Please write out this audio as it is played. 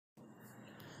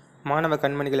மாணவ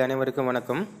கண்மணிகள் அனைவருக்கும்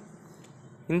வணக்கம்.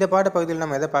 இந்த பாடப்பகுதியில்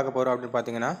நம்ம எதை பார்க்க போகிறோம் அப்படின்னு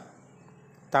பார்த்தீங்கன்னா,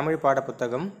 தமிழ்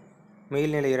பாடப்புத்தகம்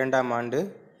மேல்நிலை 2ஆம் ஆண்டு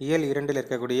இயல் 2இல்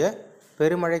இருக்கக்கூடிய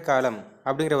பெருமழைக்காலம்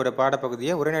அப்படிங்கிற ஒரு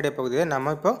பாடப்பகுதியை உரைநடை பகுதியை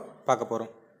நம்ம இப்போ பார்க்க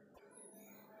போகிறோம்.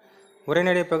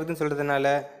 உரைநடை பகுதின்னு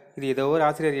சொல்கிறதுனால இது ஏதோ ஒரு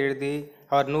ஆசிரியர் எழுதி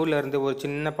அவர் நூலில் இருந்து ஒரு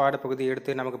சின்ன பாடப்பகுதி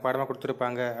எடுத்து நமக்கு பாடமாக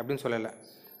கொடுத்துருப்பாங்க அப்படின்னு சொல்லலை.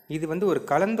 இது ஒரு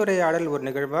கலந்துரையாடல் ஒரு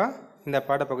நிகழ்வாக இந்த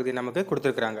பாடப்பகுதி நமக்கு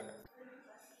கொடுத்துருக்குறாங்க.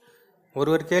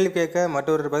 ஒருவர் கேள்வி கேட்க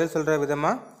மற்றொரு பதில் சொல்கிற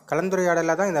விதமாக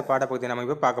கலந்துரையாடலாக தான் இந்த பாடப்பகுதியை நம்ம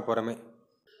இப்போ பார்க்க போகிறோமே.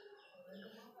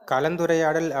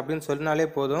 கலந்துரையாடல் அப்படின்னு சொன்னாலே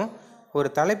போதும், ஒரு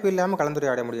தலைப்பு இல்லாமல்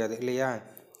கலந்துரையாட முடியாது இல்லையா?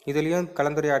 இதுலேயும்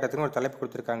கலந்துரையாடத்துக்கு ஒரு தலைப்பு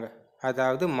கொடுத்துருக்காங்க.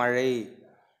 அதாவது மழை.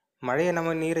 மழையை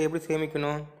நம்ம நீரை எப்படி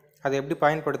சேமிக்கணும், அதை எப்படி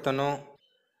பயன்படுத்தணும்,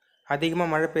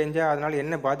 அதிகமாக மழை பெஞ்சால் அதனால்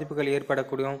என்ன பாதிப்புகள்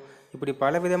ஏற்படக்கூடும், இப்படி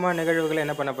பலவிதமான நிகழ்வுகளை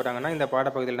என்ன பண்ண போகிறாங்கன்னா இந்த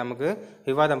பாடப்பகுதியில் நமக்கு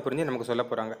விவாதம் புரிஞ்சு நமக்கு சொல்ல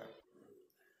போகிறாங்க.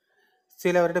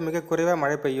 சில வருடம் மிக குறைவாக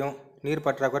மழை பெய்யும், நீர்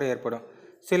பற்றாக்குறை ஏற்படும்.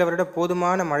 சில வருடம்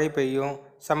போதுமான மழை பெய்யும்,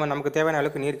 நமக்கு தேவையான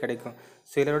அளவுக்கு நீர் கிடைக்கும்.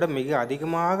 சில வருடம் மிக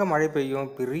அதிகமாக மழை பெய்யும்,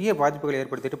 பெரிய பாதிப்புகளை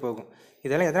ஏற்படுத்திட்டு போகும்.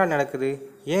 இதெல்லாம் எதனால் நடக்குது,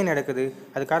 ஏன் நடக்குது,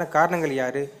 அதுக்கான காரணங்கள்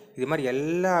யார், இது மாதிரி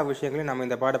எல்லா விஷயங்களையும் நம்ம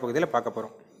இந்த பாடப்பகுதியில் பார்க்க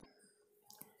போகிறோம்.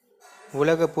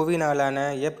 உலக புவி நாளான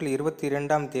ஏப்ரல்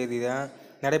 22ஆம் தேதி தான்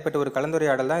நடைபெற்ற ஒரு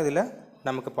கலந்துரையாடல் தான் இதில்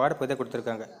நமக்கு பாடப்பகுதியை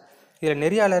கொடுத்துருக்காங்க. இதில்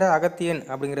நெறியாளராக அகத்தியன்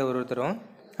அப்படிங்கிற ஒருத்தரும்,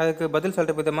 அதுக்கு பதில்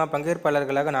சொல்கிற விதமாக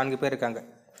பங்கேற்பாளர்களாக 4 பேர் இருக்காங்க.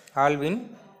 ஆல்வின்,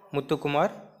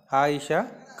 முத்துக்குமார், ஆயிஷா,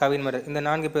 கவின்மரர். இந்த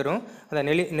 4 பேரும் அந்த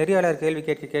நெறியாளர் கேள்வி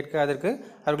கேட்க அதற்கு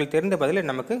அவர்கள் தெரிந்த பதிலை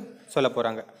நமக்கு சொல்ல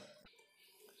போகிறாங்க.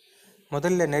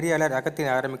 முதல்ல நெறியாளர்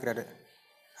அகத்தியன் ஆரம்பிக்கிறாரு.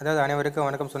 அதாவது அனைவருக்கும்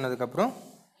வணக்கம் சொன்னதுக்கப்புறம்,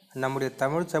 நம்முடைய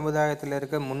தமிழ் சமுதாயத்தில்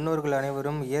இருக்க முன்னோர்கள்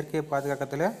அனைவரும் இயற்கை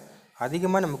பாதுகாக்கத்தில்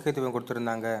அதிகமான முக்கியத்துவம்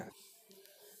கொடுத்துருந்தாங்க.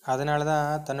 அதனால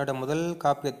தான் தன்னோட முதல்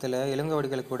காப்பியத்தில்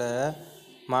இளங்கோவடிகள் கூட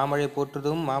மாமழை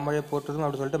போற்றுதும் மாமழை போற்றுதும்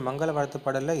அப்படின்னு சொல்லிட்டு மங்கள வாழ்த்து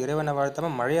பாடலில் இறைவனை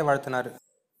வாழ்த்தாமல் மழையை வாழ்த்தினார்.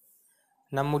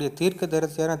 நம்முடைய தீர்க்க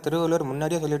தரிசியான திருவள்ளுவர்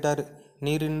முன்னாடியே சொல்லிட்டாரு,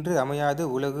 நீரின்றி அமையாது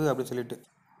உலகு அப்படின்னு சொல்லிட்டு.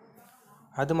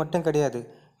 அது மட்டும் கிடையாது,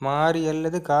 மாறி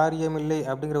அல்லது காரியமில்லை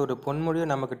அப்படிங்கிற ஒரு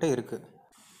பொன்மொழியும் நம்மக்கிட்ட இருக்குது.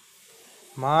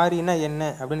 மாறினா என்ன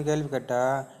அப்படின்னு கேள்வி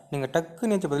கேட்டால் நீங்கள்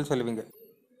டக்கு நீச்ச பதில் சொல்லுவீங்க.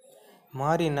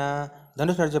 மாறினா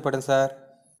தனுஷ் நடித்த படம் சார்,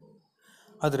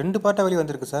 அது 2 பாட்டாக வெளியே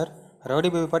வந்திருக்கு சார், ரவுடி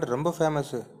பேபி பாட்டு ரொம்ப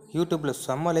ஃபேமஸ்ஸு, யூடியூப்பில்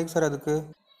செம்ம லைக் சார் அதுக்கு,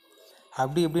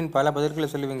 அப்படி இப்படின்னு பல பதில்களை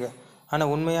சொல்லுவீங்க.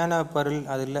 ஆனால் உண்மையான பொருள்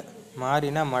அது இல்லை.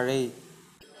 மாறினா மழை.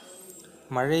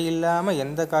 மழை இல்லாமல்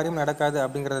எந்த காரியமும் நடக்காது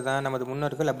அப்படிங்கிறது தான் நமது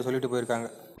முன்னோர்கள் அப்படி சொல்லிட்டு போயிருக்காங்க.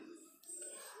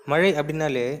 மழை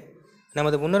அப்படின்னாலே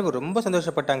நமது முன்னோர்கள் ரொம்ப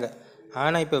சந்தோஷப்பட்டாங்க.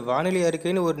 ஆனால் இப்போ வானிலை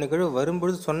அறிக்கைன்னு ஒரு நிகழ்வு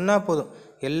வரும்பொழுது சொன்னால் போதும்,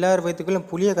 எல்லார் வயிற்றுக்குள்ளும்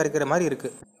புளியை கரைக்கிற மாதிரி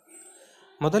இருக்குது.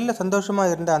 முதல்ல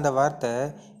சந்தோஷமாக இருந்த அந்த வார்த்தை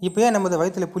இப்போ ஏன் நமது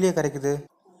வயிற்றில் புளியை கரைக்குது,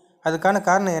 அதுக்கான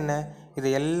காரணம் என்ன, இதை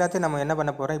எல்லாத்தையும் நம்ம என்ன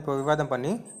பண்ண போகிறோம், இப்போ விவாதம்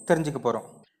பண்ணி தெரிஞ்சுக்க போகிறோம்.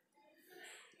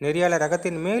 நெறியாளர்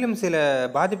அகத்தின் மேலும் சில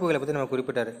பாதிப்புகளை பற்றி நம்ம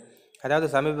குறிப்பிட்டார். அதாவது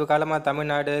சமீப காலமாக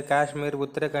தமிழ்நாடு, காஷ்மீர்,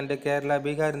 உத்தரகண்ட், கேரளா,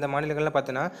 பீகார் இந்த மாநிலங்கள்லாம்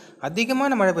பார்த்தோன்னா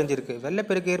அதிகமான மழை பெஞ்சிருக்கு.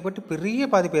 வெள்ளப்பெருக்கு ஏற்பட்டு பெரிய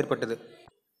பாதிப்பு ஏற்பட்டது.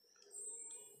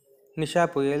 நிஷா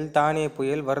புயல், தானே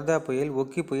புயல், வர்தா புயல்,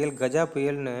 ஒக்கி புயல், கஜா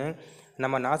புயல்னு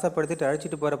நம்ம நாசப்படுத்திட்டு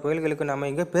அழைச்சிட்டு போகிற புயல்களுக்கு நம்ம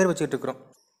இங்கே பேர் வச்சுட்டு இருக்கிறோம்.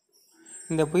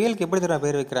 இந்த புயலுக்கு எப்படி தெரியும்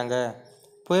பேர் வைக்கிறாங்க?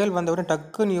 புயல் வந்தவுடனே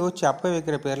டக்குன்னு யோசிச்சு அப்போ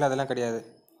வைக்கிற பேரில் அதெல்லாம் கிடையாது.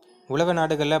 உலக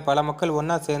நாடுகளில் பல மக்கள்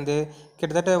ஒன்றா சேர்ந்து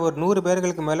கிட்டத்தட்ட ஒரு 100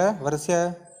 பேர்களுக்கு மேலே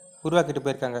வரிசையாக உருவாக்கிட்டு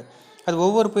போயிருக்காங்க. அது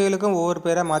ஒவ்வொரு புயலுக்கும் ஒவ்வொரு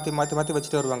பேராக மாற்றி மாற்றி மாற்றி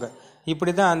வச்சுட்டு வருவாங்க.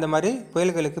 இப்படி தான் அந்த மாதிரி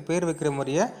புயல்களுக்கு பேர் வைக்கிற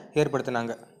முறையை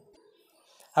ஏற்படுத்தினாங்க.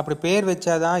 அப்படி பேர்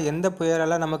வச்சாதான் எந்த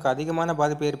புயலால் நமக்கு அதிகமான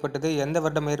பாதிப்பு ஏற்பட்டது, எந்த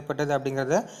வருடம் ஏற்பட்டது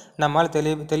அப்படிங்கிறத நம்மால்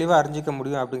தெளிவாக அறிஞ்சிக்க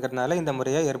முடியும். அப்படிங்கிறதுனால இந்த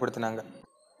முறையை ஏற்படுத்தினாங்க.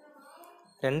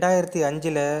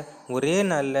 2005 ஒரே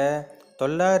நாளில்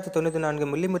 994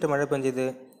 மில்லிமீட்டர் மழை பெஞ்சுது.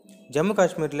 ஜம்மு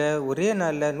காஷ்மீரில் ஒரே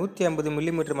நாளில் 150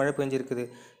 மில்லிமீட்டர் மழை பெஞ்சிருக்குது.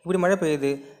 இப்படி மழை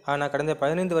பெய்யுது. ஆனால் கடந்த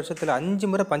 15 வருஷத்தில் 5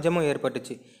 முறை பஞ்சமும்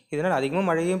ஏற்பட்டுச்சு. இதனால் அதிகமாக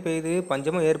மழையும் பெய்யுது,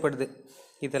 பஞ்சமும் ஏற்படுது.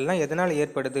 இதெல்லாம் எதனால்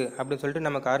ஏற்படுது அப்படின்னு சொல்லிட்டு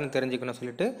நம்ம காரணம் தெரிஞ்சுக்கணும்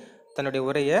சொல்லிட்டு தன்னுடைய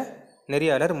உரையை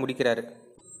நெறியாளர் முடிக்கிறாரு.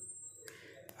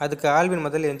 அதுக்கு ஆல்வின்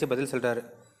முதல்ல எழுந்து பதில் சொல்கிறாரு.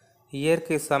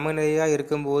 இயற்கை சமநிலையாக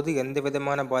இருக்கும்போது எந்த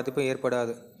விதமான பாதிப்பும்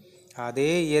ஏற்படாது.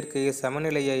 அதே இயற்கை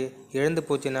சமநிலையை இழந்து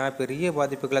போச்சுன்னா பெரிய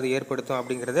பாதிப்புகள் அது ஏற்படுத்தும்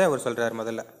அப்படிங்கிறத அவர் சொல்கிறார்.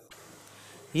 முதல்ல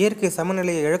இயற்கை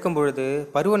சமநிலையை இழக்கும் பொழுது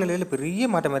பருவநிலையில் பெரிய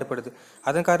மாற்றம் ஏற்படுது.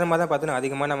 அதன் காரணமாக தான் பார்த்தோன்னா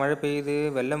அதிகமான மழை பெய்யுது,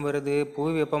 வெள்ளம் வருது,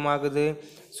 புவி வெப்பமாகுது,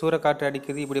 சூறைக்காற்று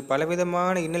அடிக்குது, இப்படி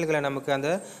பலவிதமான இன்னல்களை நமக்கு அந்த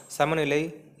சமநிலை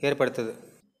ஏற்படுத்துது.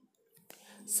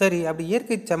 சரி, அப்படி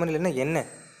இயற்கை சமநிலைன்னா என்ன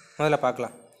முதல்ல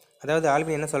பார்க்கலாம். அதாவது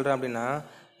ஆல்வின் என்ன சொல்கிறான் அப்படின்னா,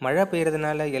 மழை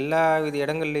பெய்யறதுனால எல்லா வித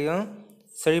இடங்கள்லேயும்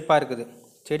செழிப்பாக இருக்குது,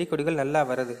 செடி கொடிகள் நல்லா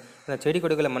வருது. அந்த செடி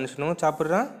கொடிகளை மனுஷனும்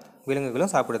சாப்பிட்றான்,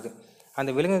 விலங்குகளும் சாப்பிடுது. அந்த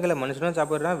விலங்குகளை மனுஷனும்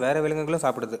சாப்பிட்றான், வேறு விலங்குகளும்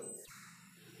சாப்பிடுது.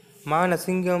 மானை,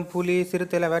 சிங்கம், புலி,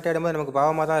 சிறுத்தையெல்லாம் வேட்டையாடும்போது நமக்கு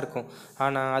பாவமாக தான் இருக்கும்.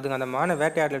 ஆனால் அதுங்க அந்த மானை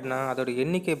வேட்டையாடலைன்னா அதோட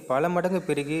எண்ணிக்கை பல மடங்கு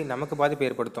பெருகி நமக்கு பாதிப்பு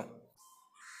ஏற்படுத்தும்.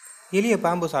 எலியை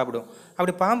பாம்பு சாப்பிடும்.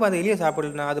 அப்படி பாம்பு அந்த எலியை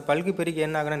சாப்பிடலன்னா அது பல்கி பெருகி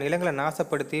என்ன ஆகுனா நிலங்களை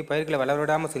நாசப்படுத்தி பயிர்களை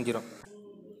வளரவிடாமல் செஞ்சிடும்.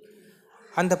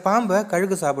 அந்த பாம்பை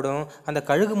கழுகு சாப்பிடும். அந்த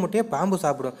கழுகு முட்டையை பாம்பு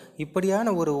சாப்பிடும்.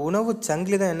 இப்படியான ஒரு உணவு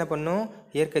சங்கிலி தான் என்ன பண்ணும்,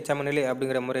 இயற்கை சமநிலை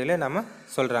அப்படிங்கிற முறையில் நாம்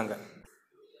சொல்கிறாங்க.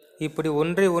 இப்படி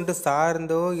ஒன்றை ஒன்று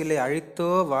சார்ந்தோ இல்லை அழித்தோ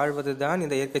வாழ்வது தான்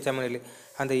இந்த இயற்கை சமநிலை.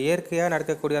 அந்த இயற்கையாக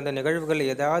நடக்கக்கூடிய அந்த நிகழ்வுகள்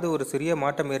ஏதாவது ஒரு சிறிய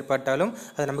மாற்றம் ஏற்பட்டாலும்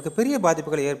அது நமக்கு பெரிய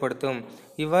பாதிப்புகளை ஏற்படுத்தும்.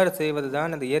 இவ்வாறு செய்வது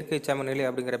தான் அந்த இயற்கை சமநிலை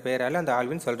அப்படிங்கிற பெயரால் அந்த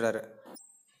ஆல்வின் சொல்கிறாரு.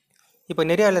 இப்போ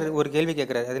நெறியாளர் ஒரு கேள்வி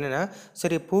கேட்குறாரு. அது என்னென்னா,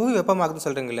 சரி புவி வெப்பமாகுதுன்னு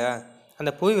சொல்கிறீங்களா,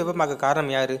 அந்த புவி வெப்பமாக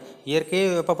காரணம் யார்? இயற்கையை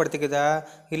வெப்பப்படுத்திக்குதா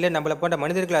இல்லை நம்மளை போன்ற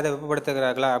மனிதர்கள் அதை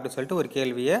வெப்பப்படுத்துகிறார்களா அப்படின்னு சொல்லிட்டு ஒரு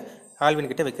கேள்வியை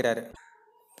ஆல்வின் கிட்ட வைக்கிறாரு.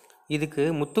 இதுக்கு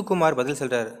முத்துக்குமார் பதில்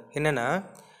சொல்கிறார். என்னென்னா,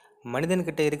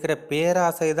 மனிதன்கிட்ட இருக்கிற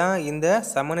பேராசை தான் இந்த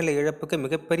சமநிலை இழப்புக்கு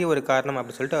மிகப்பெரிய ஒரு காரணம்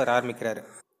அப்படின்னு சொல்லிட்டு அவர் ஆரம்பிக்கிறாரு.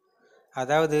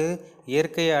 அதாவது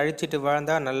இயற்கையை அழிச்சிட்டு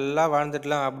வாழ்ந்தால் நல்லா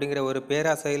வாழ்ந்துடலாம் அப்படிங்கிற ஒரு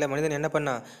பேராசையில் மனிதன் என்ன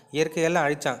பண்ணான், இயற்கையெல்லாம்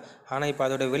அழித்தான். ஆனால் இப்போ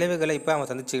அதோட விளைவுகளை இப்போ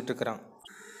அவன் சந்திச்சுக்கிட்டு இருக்கிறான்.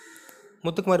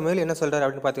 முத்துக்குமார் மேல் என்ன சொல்கிறார்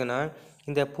அப்படின்னு பார்த்தீங்கன்னா,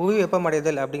 இந்த புவி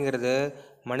வெப்பமடைதல் அப்படிங்கிறது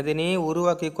மனிதனே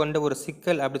உருவாக்கி கொண்ட ஒரு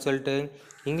சிக்கல் அப்படி சொல்லிட்டு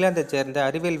இங்கிலாந்தை சேர்ந்த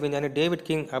அறிவியல் விஞ்ஞானி டேவிட்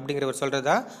கிங் அப்படிங்கிறவர்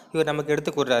சொல்கிறதா இவர் நமக்கு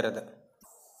எடுத்து கூறுறாரு. அதை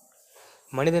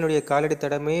மனிதனுடைய காலடி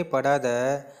தடமே படாத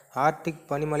ஆர்டிக்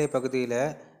பனிமலை பகுதியில்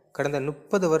கடந்த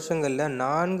 30 வருஷங்களில்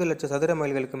 4 லட்சம் சதுர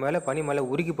மைல்களுக்கு மேலே பனிமலை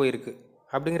உருகி போயிருக்கு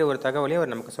அப்படிங்கிற ஒரு தகவலையும்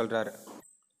அவர் நமக்கு சொல்கிறாரு.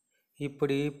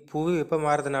 இப்படி புவி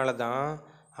வெப்பமாறதுனால தான்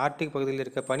ஆர்டிக் பகுதியில்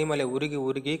இருக்க பனிமலை உருகி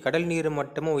உருகி கடல் நீர்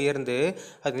மட்டமும் உயர்ந்து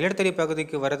அது நிலத்தடி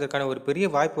பகுதிக்கு வர்றதுக்கான ஒரு பெரிய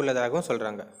வாய்ப்பு உள்ளதாகவும்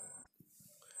சொல்கிறாங்க.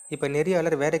 இப்போ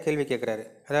நெறியாளர் வேறு கேள்வி கேட்குறாரு.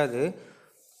 அதாவது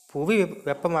புவி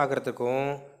வெப்பமாகறதுக்கும்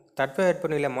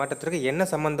தட்பவெப்பநிலை மாற்றத்திற்கு என்ன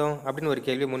சம்பந்தம் அப்படின்னு ஒரு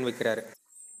கேள்வி முன் வைக்கிறாரு.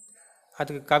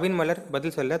 அதுக்கு கவின் மலர்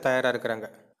பதில் சொல்ல தயாராக இருக்கிறாங்க.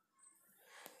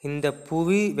 இந்த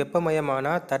புவி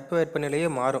வெப்பமயமானால் தட்பவெப்பநிலையே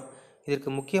மாறும். இதற்கு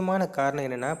முக்கியமான காரணம்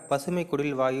என்னென்னா பசுமை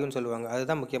குடில் வாயுன்னு சொல்லுவாங்க.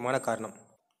 அதுதான் முக்கியமான காரணம்.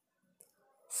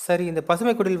 சரி, இந்த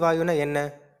பசுமை குடில் வாயுன்னா என்ன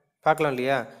பார்க்கலாம்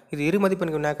இல்லையா? இது இரு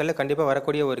மதிப்பெண் வினாக்களில் கண்டிப்பாக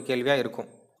வரக்கூடிய ஒரு கேள்வியாக இருக்கும்.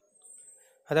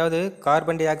 அதாவது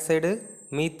carbon di oxide,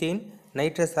 methane,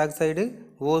 nitrous oxide,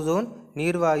 ozone,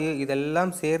 நீர்வாயு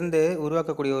இதெல்லாம் சேர்ந்து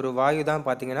உருவாக்கக்கூடிய ஒரு வாயு தான்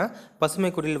பார்த்திங்கன்னா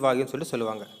பசுமை குடில் வாயுன்னு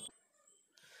சொல்லுவாங்க.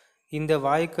 இந்த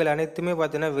வாயுக்கள் அனைத்துமே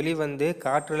பார்த்திங்கன்னா வெளிவந்து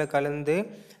காற்றில் கலந்து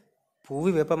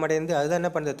புவி வெப்பமடைந்து அதுதான்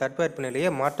என்ன பண்ணுறது, தட்பவெப்ப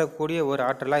நிலையை மாற்றக்கூடிய ஒரு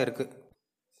ஆற்றலாக இருக்குது.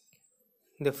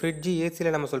 இந்த ஃப்ரிட்ஜு,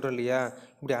 ஏசியில் நம்ம சொல்கிறோம் இல்லையா,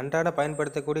 இப்படி அன்றாட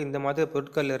பயன்படுத்தக்கூடிய இந்த மாதிரி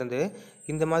பொருட்கள்லேருந்து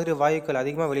இந்த மாதிரி வாயுக்கள்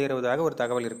அதிகமாக வெளியேறுவதாக ஒரு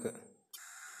தகவல் இருக்குது.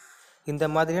 இந்த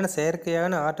மாதிரியான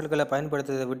செயற்கையான ஆற்றல்களை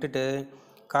பயன்படுத்துவதை விட்டுட்டு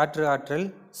காற்று ஆற்றல்,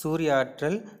 சூரிய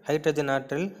ஆற்றல், ஹைட்ரஜன்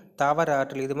ஆற்றல், தாவர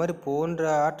ஆற்றல் இது மாதிரி போன்ற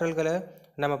ஆற்றல்களை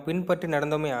நம்ம பின்பற்றி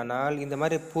நடந்தோமே ஆனால் இந்த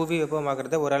மாதிரி புவி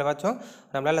வெப்பமாகிறத ஓரளவாச்சும்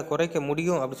நம்மளால் குறைக்க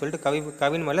முடியும் அப்படின்னு சொல்லிட்டு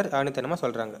கவின் மலர் ஆணித்தனமாக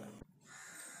சொல்கிறாங்க.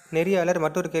 நெறியாளர்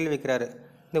மற்றொரு கேள்வி வைக்கிறாரு.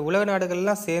 இந்த உலக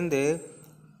நாடுகள்லாம் சேர்ந்து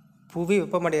புவி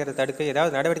வெப்பமடைகிறத தடுக்க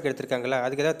ஏதாவது நடவடிக்கை எடுத்திருக்காங்களா,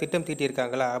 அதுக்கு ஏதாவது திட்டம்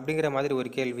தீட்டியிருக்காங்களா அப்படிங்கிற மாதிரி ஒரு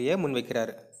கேள்வியை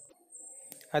முன்வைக்கிறாரு.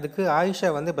 அதுக்கு ஆயிஷா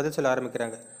பதில் சொல்ல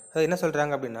ஆரம்பிக்கிறாங்க. அது என்ன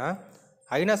சொல்கிறாங்க அப்படின்னா,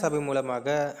 ஐநா சபை மூலமாக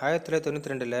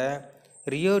 1992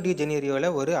 ரியோ டி ஜெனீரோவில்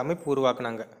ஒரு அமைப்பு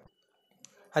உருவாக்குனாங்க.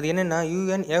 அது என்னென்னா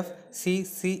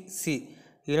UNFCCC,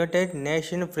 United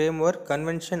nation framework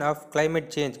convention of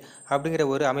climate change அப்படிங்கிற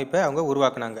ஒரு அமைப்பை அவங்க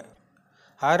உருவாக்குனாங்க.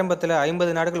 ஆரம்பத்தில்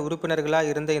 50 நாடுகள் உறுப்பினர்களாக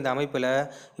இருந்த இந்த அமைப்பில்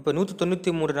இப்போ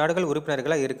 193 நாடுகள்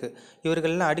உறுப்பினர்களாக இருக்குது.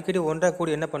 இவர்கள்லாம் அடிக்கடி ஒன்றாக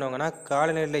கூடி என்ன பண்ணுவாங்கன்னா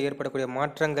காலநிலையில் ஏற்படக்கூடிய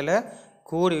மாற்றங்களை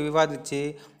கூடி விவாதித்து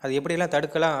அது எப்படியெல்லாம்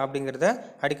தடுக்கலாம் அப்படிங்கிறத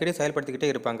அடிக்கடி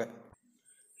செயல்படுத்திக்கிட்டே இருப்பாங்க.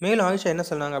 மேலும் ஆயிஷா என்ன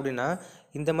சொன்னாங்க அப்படின்னா,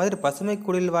 இந்த மாதிரி பசுமை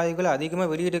குடில் வாயுகள் அதிகமாக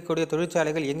வெளியிடக்கூடிய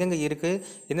தொழிற்சாலைகள் எங்கெங்கே இருக்குது,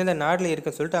 எந்தெந்த நாட்டில்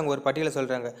இருக்குன்னு சொல்லிட்டு அவங்க ஒரு பட்டியலை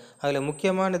சொல்கிறாங்க. அதில்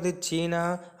முக்கியமானது சீனா,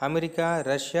 அமெரிக்கா,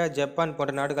 ரஷ்யா, ஜப்பான்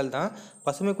போன்ற நாடுகள் தான்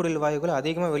பசுமை குடில் வாயுகள்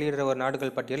அதிகமாக வெளியிடுற ஒரு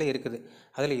நாடுகள் பட்டியலில் இருக்குது.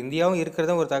 அதில் இந்தியாவும்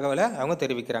இருக்கிறதும் ஒரு தகவலை அவங்க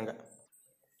தெரிவிக்கிறாங்க.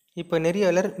 இப்போ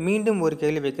நெறியாளர் மீண்டும் ஒரு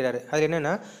கேள்வி வைக்கிறாரு. அது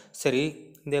என்னென்னா, சரி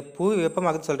இந்த புவி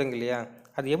வெப்பமாகுது சொல்கிறீங்க இல்லையா,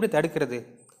 அது எப்படி தடுக்கிறது,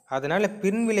 அதனால்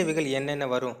பின்விளைவுகள் என்னென்ன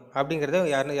வரும் அப்படிங்கிறத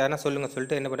யாருன்னா சொல்லுங்கள்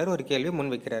சொல்லிட்டு என்ன பண்ணுறாரு, ஒரு கேள்வி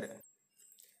முன் வைக்கிறாரு.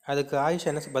 அதுக்கு ஆயிஷா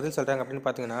என்ன பதில் சொல்கிறாங்க அப்படின்னு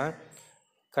பார்த்தீங்கன்னா,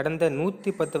 கடந்த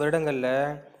 110 வருடங்களில்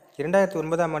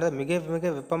 2009ஆம் ஆண்டு மிக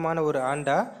மிக வெப்பமான ஒரு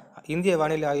ஆண்டாக இந்திய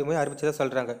வானிலை ஆய்வு மையம் அறிவிச்சதாக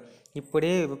சொல்கிறாங்க.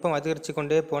 இப்படியே வெப்பம் அதிகரித்து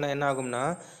கொண்டே போனால் என்ன ஆகும்னா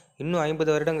இன்னும்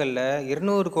 50 வருடங்களில்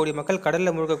 200 கோடி மக்கள்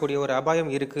கடலில் மூழ்கக்கூடிய ஒரு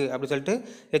அபாயம் இருக்குது அப்படின்னு சொல்லிட்டு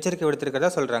எச்சரிக்கை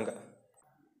விடுத்திருக்கிறதா சொல்கிறாங்க.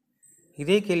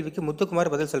 இதே கேள்விக்கு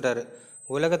முத்துக்குமார் பதில் சொல்கிறாரு.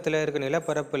 உலகத்தில் இருக்க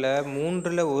நிலப்பரப்பில்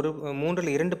மூன்றில்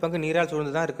 2 பங்கு நீரால்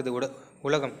சூழ்ந்து தான் இருக்குது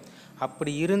உலகம்.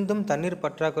 அப்படி இருந்தும் தண்ணீர்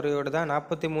பற்றாக்குறையோடு தான்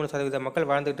 43% மக்கள்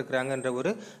வாழ்ந்துகிட்டு இருக்கிறாங்கன்ற ஒரு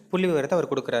புள்ளி விவரத்தை அவர்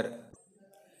கொடுக்குறாரு.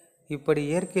 இப்படி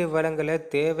இயற்கை வளங்களை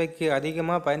தேவைக்கு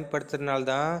அதிகமாக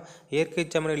பயன்படுத்துறதுனால்தான் இயற்கை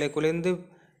சமநிலை குலைந்து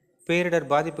பேரிடர்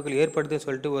பாதிப்புகள் ஏற்படுதுன்னு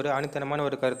சொல்லிட்டு ஒரு ஆணித்தனமான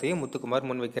ஒரு கருத்தையும் முத்துக்குமார்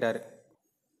முன்வைக்கிறார்.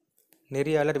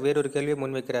 நெறியாளர் வேறொரு கேள்வியை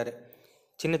முன்வைக்கிறார்.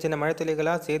 சின்ன சின்ன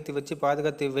மழைத்துளிகளாக சேர்த்து வச்சு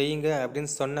பாதுகாத்து வையுங்க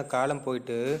அப்படின்னு சொன்ன காலம்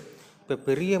போயிட்டு இப்போ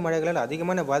பெரிய மழைகளால்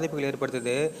அதிகமான பாதிப்புகள்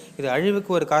ஏற்படுத்துது. இது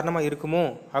அழிவுக்கு ஒரு காரணமாக இருக்குமோ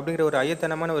அப்படிங்கிற ஒரு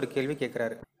ஐயத்தனமான ஒரு கேள்வி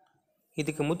கேட்குறாரு.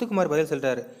 இதுக்கு முத்துக்குமார் பதில்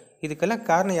சொல்கிறாரு. இதுக்கெல்லாம்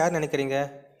காரணம் யார் நினைக்கிறீங்க?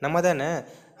 நம்ம தானே.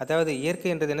 அதாவது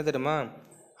இயற்கைன்றது என்ன தெரியுமா,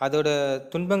 அதோட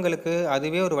துன்பங்களுக்கு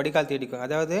அதுவே ஒரு வடிகால் தேடிக்கும்.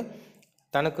 அதாவது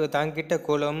தாங்கிட்ட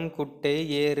குளம், குட்டை,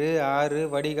 ஏறு, ஆறு,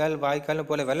 வடிகால், வாய்க்கால்னு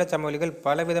போல வெள்ளச்சமவெளிகள்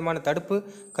பலவிதமான தடுப்பு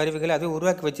கருவிகளை அதுவே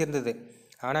உருவாக்கி வச்சுருந்தது.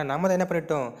 ஆனால் நம்ம தான் என்ன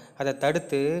பண்ணிட்டோம், அதை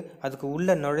தடுத்து அதுக்கு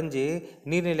உள்ளே நுழைஞ்சு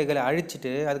நீர்நிலைகளை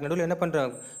அழிச்சிட்டு அதுக்கு நடுவில் என்ன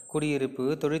பண்ணுறோம், குடியிருப்பு,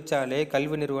 தொழிற்சாலை,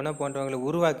 கல்வி நிறுவனம் போன்றவங்களை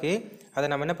உருவாக்கி அதை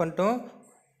நம்ம என்ன பண்ணிட்டோம்,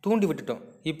 தூண்டி விட்டுட்டோம்.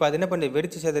 இப்போ அது என்ன பண்ணி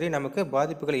வெடிச்சு சிதறி நமக்கு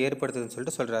பாதிப்புகளை ஏற்படுத்துதுன்னு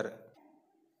சொல்லிட்டு சொல்கிறாரு.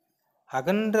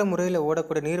 அகன்ற முறையில்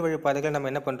ஓடக்கூடிய நீர் வழிப்பாதைகளை நம்ம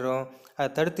என்ன பண்ணுறோம், அதை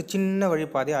தடுத்து சின்ன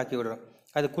வழிப்பாதையை ஆக்கி விடுறோம்.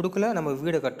 அது கொடுக்கல நம்ம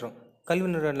வீடை கட்டுறோம், கல்வி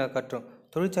நிறுவனங்களை கட்டுறோம்,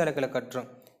 தொழிற்சாலைகளை கட்டுறோம்.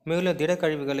 மேலும்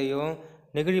திடக்கழிவுகளையும்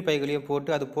நெகிழி பைகளையும் போட்டு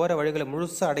அது போகிற வழிகளை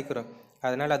முழுசாக அடைக்கிறோம்.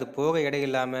 அதனால் அது போக இடம்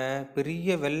இல்லாமல்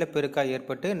பெரிய வெள்ளப்பெருக்காக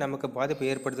ஏற்பட்டு நமக்கு பாதிப்பு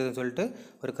ஏற்படுத்துதுன்னு சொல்லிட்டு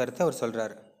ஒரு கருத்தை அவர்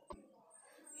சொல்கிறார்.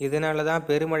 இதனால தான்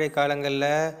பெருமழை காலங்களில்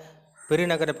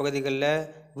பெருநகர பகுதிகளில்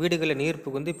வீடுகளில் நீர்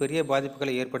புகுந்து பெரிய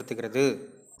பாதிப்புகளை ஏற்படுத்துகிறது.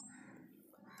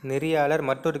 நெறியாளர்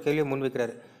மற்றொரு கேள்வியை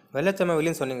முன்வைக்கிறார்.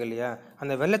 வெள்ளச்சமவெளின்னு சொன்னீங்க இல்லையா,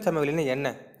 அந்த வெள்ளச்சமவெளின்னு என்ன?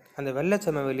 அந்த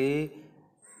வெள்ளச்சமவெளி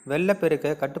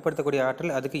வெள்ளப்பெருக்கை கட்டுப்படுத்தக்கூடிய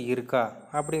ஆற்றல் அதுக்கு இருக்கா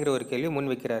அப்படிங்கிற ஒரு கேள்வி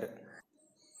முன்வைக்கிறார்.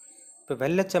 இப்போ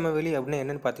வெள்ளச்சமவெளி அப்படின்னா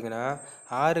என்னென்னு பார்த்தீங்கன்னா,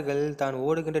 ஆறுகள் தான்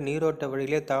ஓடுகின்ற நீரோட்ட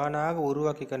வழியிலே தானாக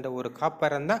உருவாக்கி கண்ட ஒரு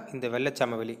காப்பரம் தான் இந்த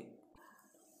வெள்ளச்சமவெளி.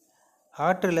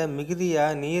 ஆற்றில்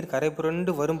மிகுதியாக நீர் கரை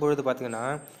புரண்டு வரும்பொழுது பார்த்திங்கன்னா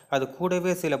அது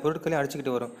கூடவே சில பொருட்களையும்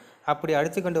அடிச்சுக்கிட்டு வரும். அப்படி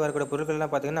அடிச்சுக்கொண்டு வரக்கூடிய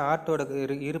பொருட்கள்லாம் பார்த்திங்கன்னா ஆற்றோட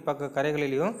இரு பக்க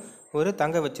கரைகளிலையும் ஒரு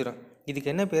தங்க வச்சிடும்.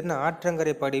 இதுக்கு என்ன பேர்னா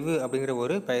ஆற்றங்கரை படிவு அப்படிங்கிற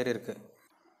ஒரு பெயர் இருக்குது.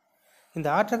 இந்த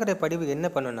ஆற்றங்கரை படிவு என்ன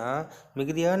பண்ணுன்னா,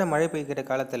 மிகுதியான மழை பெய்கிற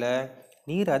காலத்தில்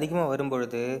நீர் அதிகமாக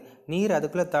வரும்பொழுது நீர்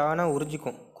அதுக்குள்ளே தானாக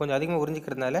உறிஞ்சிக்கும். கொஞ்சம் அதிகமாக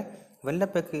உறிஞ்சிக்கிறதுனால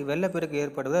வெள்ளப்பெருக்கு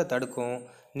ஏற்படுவதை தடுக்கும்,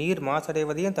 நீர்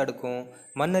மாசடைவதையும் தடுக்கும்,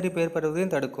 மண்ணரிப்பு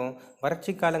ஏற்படுவதையும் தடுக்கும்,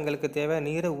 வறட்சி காலங்களுக்கு தேவையான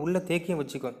நீரை உள்ளே தேக்கியும்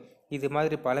வச்சுக்கும். இது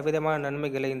மாதிரி பலவிதமான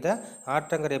நன்மைகளை இந்த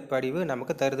ஆற்றங்கரை படிவு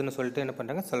நமக்கு தருதுன்னு சொல்லிட்டு என்ன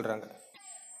பண்ணுறாங்க சொல்கிறாங்க.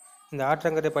 இந்த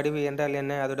ஆற்றங்கரை படிவு என்றால்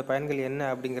என்ன, அதோட பயன்கள் என்ன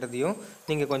அப்படிங்கிறதையும்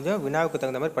நீங்கள் கொஞ்சம் வினாவுக்கு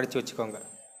தகுந்த மாதிரி படித்து வச்சுக்கோங்க.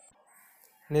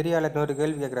 நெறியாளர் இன்னொரு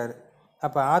கேள்வி கேட்குறாரு.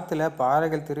 அப்போ ஆற்றுல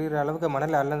பாறைகள் திரிகிற அளவுக்கு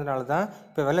மணல் அள்ளதுனால தான்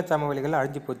இப்போ வெள்ளச்சமவெளிகள்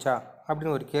அழிஞ்சு போச்சா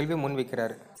அப்படின்னு ஒரு கேள்வி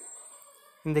முன்வைக்கிறாரு.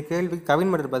 இந்த கேள்விக்கு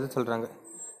கவின்மலர் பதில் சொல்கிறாங்க.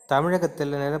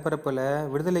 தமிழகத்தில் நிலப்பரப்பில்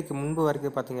விடுதலைக்கு முன்பு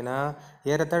வரைக்கும் பார்த்திங்கன்னா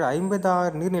ஏறத்தாழ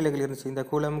 56 நீர்நிலைகள் இருந்துச்சு. இந்த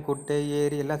குளம், குட்டை,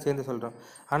 ஏரி எல்லாம் சேர்ந்து சொல்கிறோம்.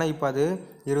 ஆனால் இப்போ அது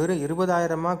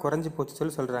 20,000 குறைஞ்சி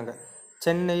போச்சு சொல்கிறாங்க.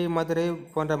 சென்னை, மதுரை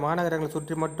போன்ற மாநகரங்களை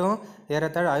சுற்றி மட்டும்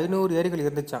ஏறத்தாழ 500 ஏரிகள்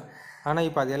இருந்துச்சான். ஆனால்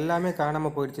இப்போ அது எல்லாமே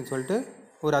காணாமல் போயிடுச்சுன்னு சொல்லிட்டு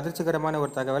ஒரு அதிர்ச்சிகரமான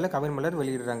ஒரு தகவலை கவின்மலர்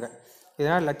வெளியிடுறாங்க.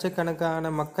 இதனால் லட்சக்கணக்கான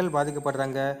மக்கள்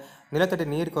பாதிக்கப்படுறாங்க. நிலத்தடி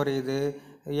நீர் குறையுது,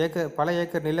 பல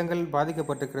ஏக்கர் நிலங்கள்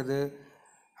பாதிக்கப்பட்டிருக்கிறது.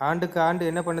 ஆண்டுக்கு ஆண்டு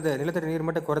என்ன பண்ணுது, நிலத்தடி நீர்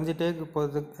மட்டும் குறைஞ்சிட்டே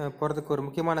போகிறதுக்கு ஒரு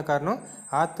முக்கியமான காரணம்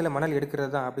ஆற்றுல மணல்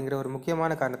எடுக்கிறது தான் அப்படிங்கிற ஒரு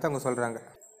முக்கியமான காரணத்தை அவங்க சொல்கிறாங்க.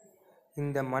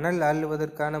 இந்த மணல்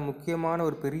அள்ளுவதற்கான முக்கியமான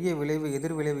ஒரு பெரிய விளைவு,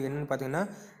 எதிர் விளைவு என்னன்னு பார்த்தீங்கன்னா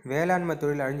வேளாண்மை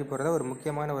தொழில் அழிஞ்சு போகிறதா ஒரு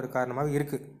முக்கியமான ஒரு காரணமாக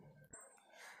இருக்குது.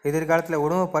 எதிர்காலத்தில்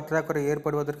உணவு பற்றாக்குறை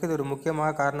ஏற்படுவதற்கு இது ஒரு முக்கியமான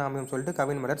காரணம் அமையும் சொல்லிட்டு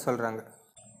கவின்மலர் சொல்கிறாங்க.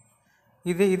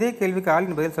 இதே கேள்விக்கு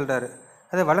ஆளின் பதில் சொல்கிறாரு.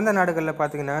 அது வளர்ந்த நாடுகளில்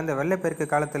பார்த்திங்கன்னா இந்த வெள்ளப்பெருக்கு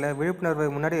காலத்தில் விழிப்புணர்வை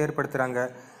முன்னாடி ஏற்படுத்துகிறாங்க,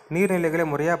 நீர்நிலைகளை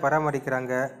முறையாக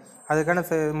பராமரிக்கிறாங்க, அதுக்கான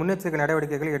முன்னெச்சரிக்கை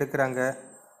நடவடிக்கைகள் எடுக்கிறாங்க.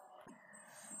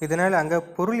 இதனால் அங்கே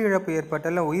பொருள் இழப்பு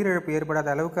ஏற்பட்டாலும் உயிரிழப்பு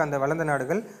ஏற்படாத அளவுக்கு அந்த வளர்ந்த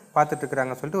நாடுகள்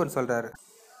பார்த்துட்ருக்குறாங்க சொல்லிட்டு ஒரு சொல்கிறாரு.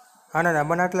 ஆனால்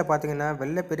நம்ம நாட்டில் பார்த்திங்கன்னா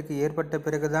வெள்ளப்பெருக்கு ஏற்பட்ட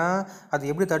பிறகு தான் அது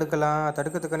எப்படி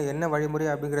தடுக்கிறதுக்கான என்ன வழிமுறை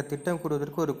அப்படிங்கிற திட்டம்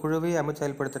கூடுவதற்கு ஒரு குழுவை அமைச்சு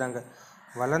செயல்படுத்துகிறாங்க.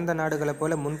 வளர்ந்த நாடுகளை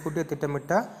போல் முன்கூட்டியே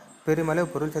திட்டமிட்டால் பெருமளவு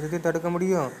பொருள் சேதத்தையும் தடுக்க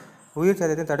முடியும், உயிர்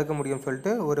சேதத்தையும் தடுக்க முடியும்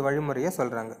சொல்லிட்டு ஒரு வழிமுறையை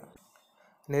சொல்கிறாங்க.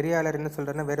 நெறியாளர் என்ன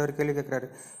சொல்கிறேன்னா வேற ஒரு கேள்வி கேட்குறாரு.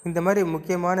 இந்த மாதிரி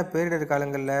முக்கியமான பேரிடர்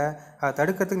காலங்களில் அதை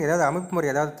தடுக்கிறதுக்கு ஏதாவது அமைப்பு முறை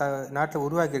ஏதாவது நாட்டில்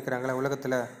உருவாக்கி இருக்கிறாங்களா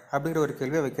உலகத்தில் அப்படிங்கிற ஒரு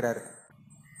கேள்வியை வைக்கிறாரு.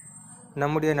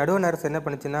 நம்முடைய நடுவண் அரசு என்ன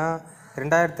பண்ணுச்சுன்னா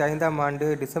 2005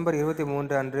 டிசம்பர்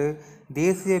 23 அன்று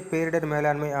தேசிய பேரிடர்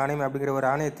மேலாண்மை ஆணையம் அப்படிங்கிற ஒரு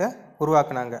ஆணையத்தை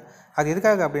உருவாக்குனாங்க. அது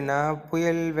எதுக்காக அப்படின்னா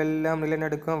புயல், வெள்ளம்,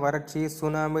 நிலநடுக்கம், வறட்சி,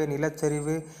 சுனாமி,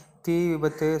 நிலச்சரிவு, தீ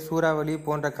விபத்து, சூறாவளி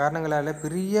போன்ற காரணங்களால்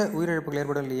பெரிய உயிரிழப்புகள்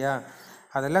ஏற்படும் இல்லையா,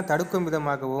 அதெல்லாம் தடுக்கும்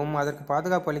விதமாகவும் அதற்கு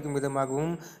பாதுகாப்பு அளிக்கும்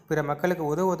விதமாகவும் பிற மக்களுக்கு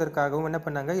உதவுவதற்காகவும் என்ன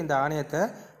பண்ணாங்க, இந்த ஆணையத்தை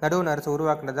நடுவண் அரசு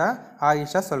உருவாக்குனதா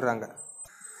ஆயிஷா சொல்கிறாங்க.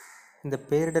 இந்த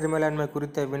பேரிடர் மேலாண்மை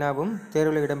குறித்த வினாவும்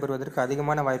தேர்வில் இடம்பெறுவதற்கு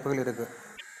அதிகமான வாய்ப்புகள் இருக்குது.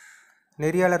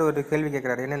 நெறியாளர் ஒரு கேள்வி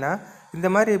கேட்குறாரு. என்னென்னா, இந்த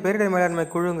மாதிரி பேரிடர் மேலாண்மை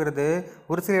குழுங்கிறது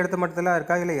ஒரு சில இடத்து மட்டும்தான்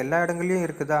இருக்கா, இல்லை எல்லா இடங்கள்லையும்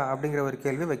இருக்குதா அப்படிங்கிற ஒரு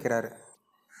கேள்வி வைக்கிறாரு.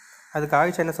 அதுக்கு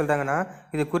ஆயிஷா என்ன சொல்கிறாங்கன்னா,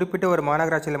 இது குறிப்பிட்ட ஒரு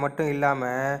மாநகராட்சியில் மட்டும்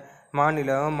இல்லாமல்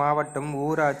மாநிலம், மாவட்டம்,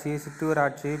 ஊராட்சி,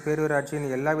 சிற்றூராட்சி,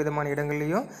 பேரூராட்சின்னு எல்லா விதமான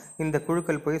இடங்கள்லையும் இந்த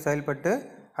குழுக்கள் போய் செயல்பட்டு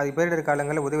அது பேரிடர்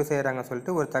காலங்களில் உதவி செய்கிறாங்கன்னு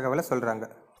சொல்லிட்டு ஒரு தகவலை சொல்கிறாங்க.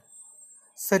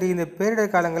 சரி, இந்த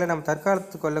பேரிடர் காலங்களில் நம்ம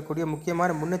தற்காலத்துக்கு கொள்ளக்கூடிய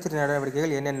முக்கியமான முன்னெச்சரிக்கை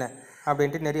நடவடிக்கைகள் என்னென்ன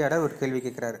அப்படின்ட்டு நெறியாளர் ஒரு கேள்வி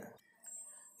கேட்குறாரு.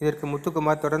 இதற்கு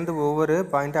முத்துக்குமார் தொடர்ந்து ஒவ்வொரு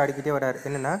பாயிண்ட்டாக அடிக்கிட்டே வர்றார்.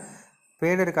 என்னென்னா,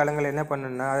 பேரிடர் காலங்களில் என்ன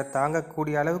பண்ணணும்னா, அதை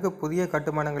தாங்கக்கூடிய அளவுக்கு புதிய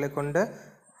கட்டுமானங்களை கொண்ட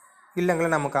இல்லங்களை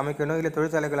நமக்கு அமைக்கணும், இல்லை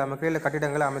தொழிற்சாலைகளை அமைக்கணும், இல்லை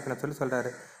கட்டிடங்களை அமைக்கணும்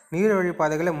சொல்கிறாரு. நீர்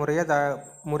வழிப்பாதைகளை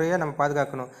முறையாக நம்ம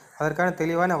பாதுகாக்கணும். அதற்கான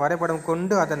தெளிவான வரைபடம்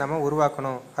கொண்டு அதை நம்ம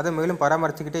உருவாக்கணும். அதை மேலும்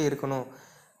பராமரிச்சுக்கிட்டே இருக்கணும்.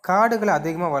 காடுகளை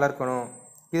அதிகமாக வளர்க்கணும்.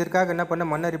 இதற்காக என்ன பண்ண,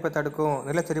 மண்ணரிப்பை தடுக்கும்,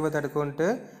 நிலச்சரிவை தடுக்கும்ன்ட்டு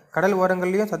கடல்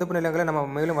ஓரங்கள்லேயும் சதுப்பு நிலங்களை நம்ம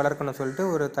மேலும் வளர்க்கணும் சொல்லிட்டு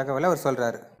ஒரு தகவலை அவர்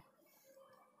சொல்கிறாரு.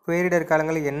 பேரிடர்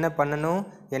காலங்களில் என்ன பண்ணணும்,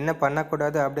 என்ன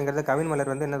பண்ணக்கூடாது அப்படிங்கிறத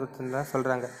கவின்மலர் என்ன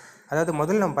சொல்கிறாங்க. அதாவது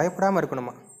முதல்ல நம்ம பயப்படாமல்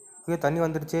இருக்கணுமா. ஐயோ தண்ணி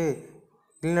வந்துடுச்சு,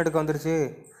 நிலநடுக்கம் வந்துடுச்சு,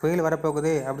 புயல்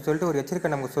வரப்போகுது அப்படி சொல்லிட்டு ஒரு எச்சரிக்கை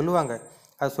நமக்கு சொல்லுவாங்க.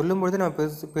 அது சொல்லும்பொழுது நம்ம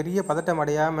பெரிய பதட்டம்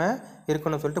அடையாமல்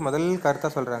இருக்கணும்னு சொல்லிட்டு முதல்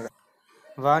கருத்தாக சொல்கிறாங்க.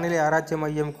 வானிலை ஆராய்ச்சி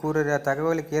மையம் கூறுகிற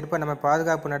தகவலுக்கு ஏற்ப நம்ம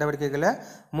பாதுகாப்பு நடவடிக்கைகளை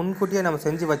முன்கூட்டியே நம்ம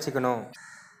செஞ்சு வச்சுக்கணும்.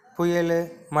 புயல்,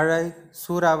 மழை,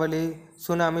 சூறாவளி,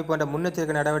 சுனாமி போன்ற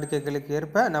முன்னெச்சரிக்கை நடவடிக்கைகளுக்கு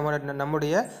ஏற்ப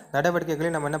நம்முடைய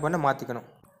நடவடிக்கைகளை நம்ம என்ன பண்ண மாற்றிக்கணும்.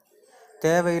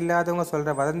 தேவையில்லாதவங்க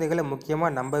சொல்கிற வதந்திகளை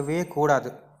முக்கியமாக நம்பவே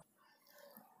கூடாது.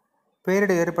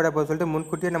 பேரிடர் ஏற்பட போது சொல்லிட்டு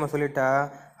முன்கூட்டியே நம்ம சொல்லிட்டா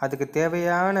அதுக்கு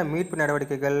தேவையான மீட்பு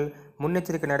நடவடிக்கைகள்,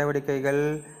 முன்னெச்சரிக்கை நடவடிக்கைகள்,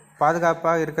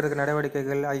 பாதுகாப்பாக இருக்கிறதுக்கு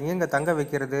நடவடிக்கைகள், எங்கெங்கே தங்க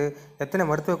வைக்கிறது, எத்தனை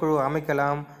மருத்துவ குழு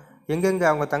அமைக்கலாம், எங்கெங்கே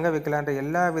அவங்க தங்க வைக்கலான்ற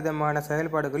எல்லா விதமான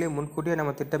செயல்பாடுகளையும் முன்கூட்டியே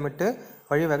நம்ம திட்டமிட்டு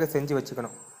வழிவகை செஞ்சு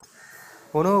வச்சுக்கணும்.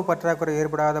 உணவு பற்றாக்குறை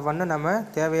ஏற்படாத வண்ணம் நம்ம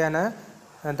தேவையான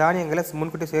தானியங்களை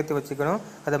முன்கூட்டியே சேர்த்து வச்சுக்கணும்.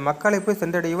 அதை மக்களை போய்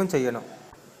சென்றடையவும் செய்யணும்.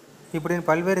 இப்படின்னு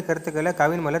பல்வேறு கருத்துக்களை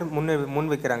கவின்மலர்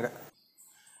முன்வைக்கிறாங்க.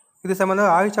 இது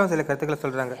சம்மந்தமாக ஆயிஷாவும் சில கருத்துக்களை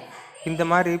சொல்கிறாங்க. இந்த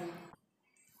மாதிரி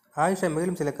ஆயிஷா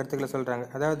மேலும் சில கருத்துக்களை சொல்கிறாங்க.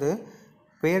 அதாவது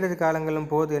பேரிடர் காலங்களும்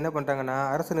போது என்ன பண்ணுறாங்கன்னா,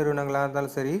 அரசு நிறுவனங்களாக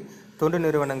இருந்தாலும் சரி, தொண்டு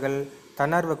நிறுவனங்கள்,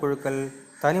 தன்னார்வ குழுக்கள்,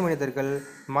 தனி மனிதர்கள்,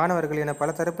 மாணவர்கள் என பல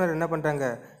தரப்பினர் என்ன பண்ணுறாங்க,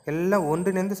 எல்லாம்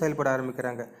ஒன்றிணைந்து செயல்பட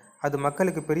ஆரம்பிக்கிறாங்க. அது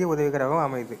மக்களுக்கு பெரிய உதவிகரமாகவும்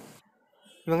அமையுது.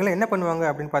 இவங்களாம் என்ன பண்ணுவாங்க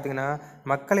அப்படின்னு பார்த்தீங்கன்னா,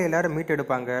 மக்களை எல்லாரும்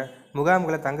மீட்டெடுப்பாங்க,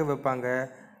 முகாம்களை தங்க வைப்பாங்க,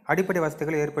 அடிப்படை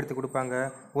வசதிகளை ஏற்படுத்தி கொடுப்பாங்க,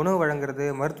 உணவு வழங்குறது,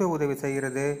 மருத்துவ உதவி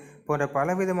செய்கிறது போன்ற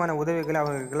பலவிதமான உதவிகளை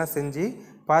அவங்களுக்கெல்லாம் செஞ்சு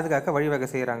பாதுகாக்க வழிவகை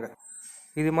செய்கிறாங்க.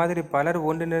 இது மாதிரி பலர்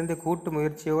ஒன்றிணைந்து கூட்டு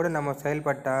முயற்சியோடு நம்ம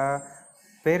செயல்பட்டால்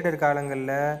பேரிடர்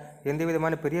காலங்களில் எந்த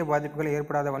விதமான பெரிய பாதிப்புகள்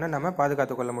ஏற்படாதவன நம்ம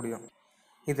பாதுகாத்து கொள்ள முடியும்.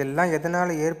 இதெல்லாம்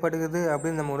எதனால் ஏற்படுகிறது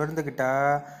அப்படின்னு நம்ம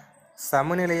உணர்ந்துக்கிட்டால்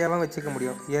சமநிலையாகவும் வச்சுக்க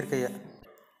முடியும் இயற்கையை.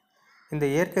 இந்த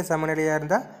இயற்கை சமநிலையாக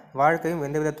இருந்தால் வாழ்க்கையும்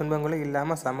எந்தவித துன்பங்களும்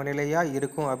இல்லாமல் சமநிலையாக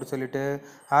இருக்கும் அப்படின்னு சொல்லிட்டு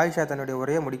ஆயிஷா தன்னுடைய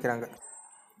உரையை முடிக்கிறாங்க.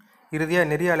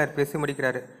 இறுதியாக நெறியாளர் பேசி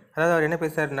முடிக்கிறாரு. அதாவது அவர் என்ன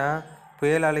பேசுகிறாருன்னா,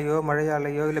 புயலாலேயோ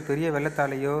மழையாலேயோ இல்லை பெரிய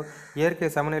வெள்ளத்தாலேயோ இயற்கை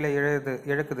சமநிலை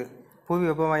இழக்குது, புவி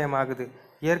வெப்பமயமாகுது,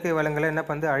 இயற்கை வளங்களை என்ன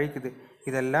பண்ணு அழிக்குது.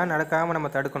 இதெல்லாம் நடக்காமல் நம்ம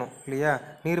தடுக்கணும் இல்லையா.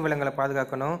 நீர் வளங்களை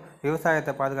பாதுகாக்கணும்,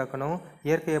 விவசாயத்தை பாதுகாக்கணும்,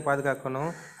 இயற்கையை பாதுகாக்கணும்.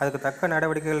 அதுக்கு தக்க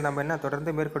நடவடிக்கைகள் நம்ம என்ன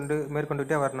தொடர்ந்து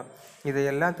மேற்கொண்டுகிட்டே வரணும்.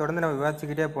 இதையெல்லாம் தொடர்ந்து நம்ம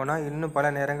விவாதிச்சுக்கிட்டே போனால் இன்னும்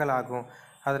பல நேரங்கள் ஆகும்.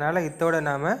 அதனால் இத்தோடு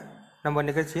நம்ம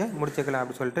நிகழ்ச்சியை முடிச்சுக்கலாம்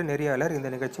அப்படின்னு சொல்லிட்டு நெறியாளர்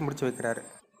இந்த நிகழ்ச்சி முடிச்சு வைக்கிறாரு.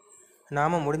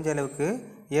 நாம் முடிஞ்ச அளவுக்கு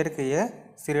இயற்கையை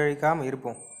சீரழிக்காமல்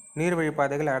இருப்போம், நீர்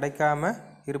வழிப்பாதைகளை அடைக்காமல்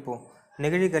இருப்போம்,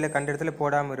 நெகிழிகளை கண்ட இடத்துல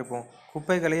போடாமல் இருப்போம்,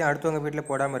 குப்பைகளையும் அடுத்தவங்க வீட்டில்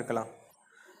போடாமல் இருக்கலாம்,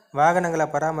 வாகனங்களை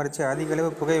பராமரித்து அதிக அளவு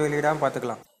புகை வெளியிடாமல்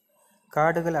பார்த்துக்கலாம்,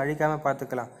 காடுகளை அழிக்காமல்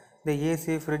பார்த்துக்கலாம், இந்த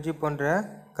ஏசி, ஃப்ரிட்ஜு போன்ற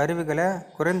கருவிகளை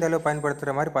குறைந்த அளவு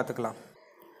பயன்படுத்துகிற மாதிரி பார்த்துக்கலாம்,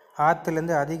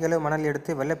 ஆற்றுலேருந்து அதிக அளவு மணல்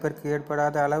எடுத்து வெள்ளப்பெருக்கு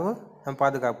ஏற்படாத அளவு நம்ம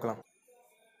பாதுகாக்கலாம்.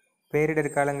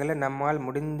 பேரிடர் காலங்களில் நம்மால்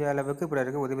முடிஞ்ச அளவுக்கு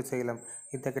பிறருக்கு உதவி செய்யலாம்.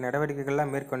 இத்தகைய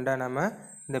நடவடிக்கைகள்லாம் மேற்கொண்டால் நம்ம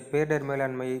இந்த பேரிடர்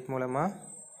மேலாண்மை மூலமாக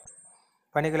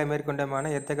பணிகளை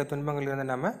மேற்கொண்டமான எத்தகைய துன்பங்களிலிருந்து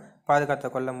நம்ம பாதுகாத்து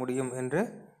கொள்ள முடியும் என்று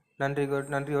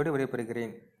நன்றியோடு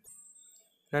விடைபெறுகிறேன்.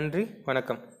 நன்றி,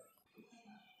 வணக்கம்.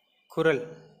 குரல்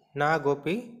நா.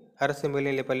 கோபி, அரசு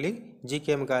மேல்நிலைப்பள்ளி,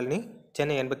 GKM காலனி,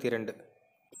 சென்னை 82.